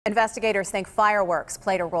Investigators think fireworks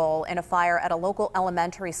played a role in a fire at a local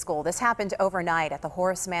elementary school. This happened overnight at the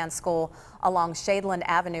Horace Mann School along Shadeland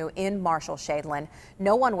Avenue in Marshall-Shadeland.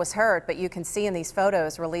 No one was hurt, but you can see in these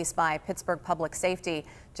photos released by Pittsburgh Public Safety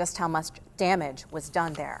just how much damage was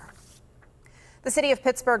done there. The City of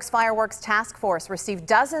Pittsburgh's Fireworks Task Force received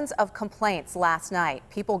dozens of complaints last night.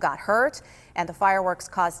 People got hurt, and the fireworks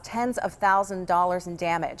caused tens of thousands of dollars in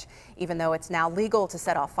damage. Even though it's now legal to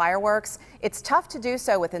set off fireworks, it's tough to do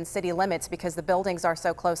so within city limits because the buildings are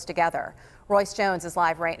so close together. Royce Jones is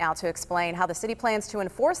live right now to explain how the city plans to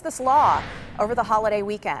enforce this law over the holiday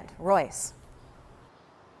weekend. Royce.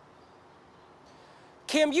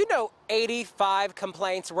 Kim, 85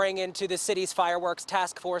 complaints rang into the city's fireworks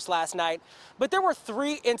task force last night, but there were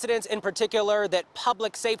 3 incidents in particular that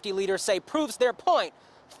public safety leaders say proves their point.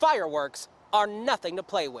 Fireworks are nothing to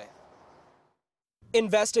play with.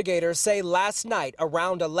 Investigators say last night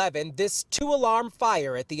around 11, this 2-alarm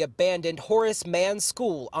fire at the abandoned Horace Mann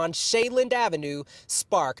School on Shadeland Avenue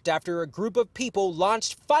sparked after a group of people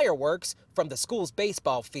launched fireworks from the school's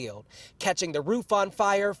baseball field, catching the roof on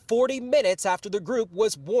fire 40 minutes after the group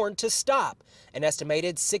was warned to stop. An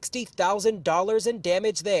estimated $60,000 in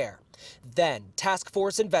damage there. Then, task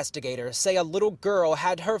force investigators say a little girl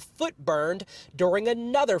had her foot burned during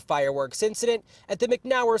another fireworks incident at the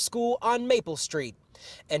McNauer School on Maple Street.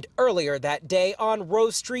 And earlier that day on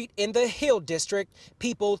Rose Street in the Hill District,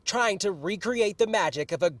 people trying to recreate the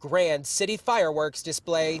magic of a grand city fireworks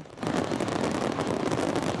display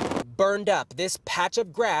burned up this patch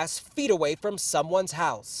of grass feet away from someone's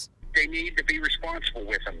house. They need to be responsible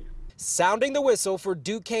with them. Sounding the whistle for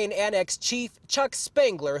Duquesne Annex Chief Chuck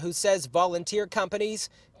Spangler, who says volunteer companies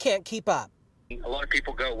can't keep up. A lot of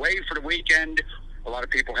people go away for the weekend. A lot of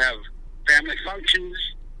people have family functions.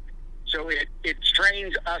 So it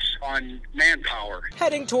strains us on manpower.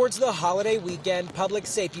 Heading towards the holiday weekend, Public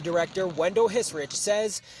Safety Director Wendell Hisrich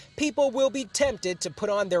says people will be tempted to put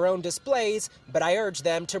on their own displays, but I urge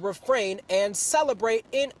them to refrain and celebrate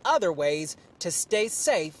in other ways to stay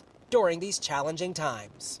safe during these challenging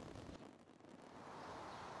times.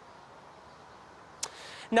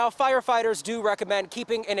 Now, firefighters do recommend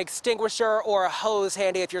keeping an extinguisher or a hose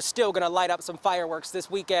handy if you're still going to light up some fireworks this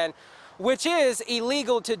weekend, which is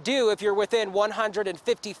illegal to do if you're within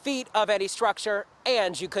 150 feet of any structure,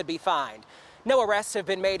 and you could be fined. No arrests have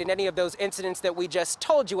been made in any of those incidents that we just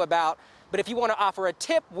told you about, but if you want to offer a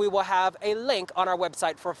tip, we will have a link on our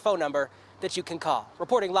website for a phone number that you can call.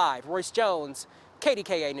 Reporting live, Royce Jones,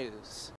 KDKA News.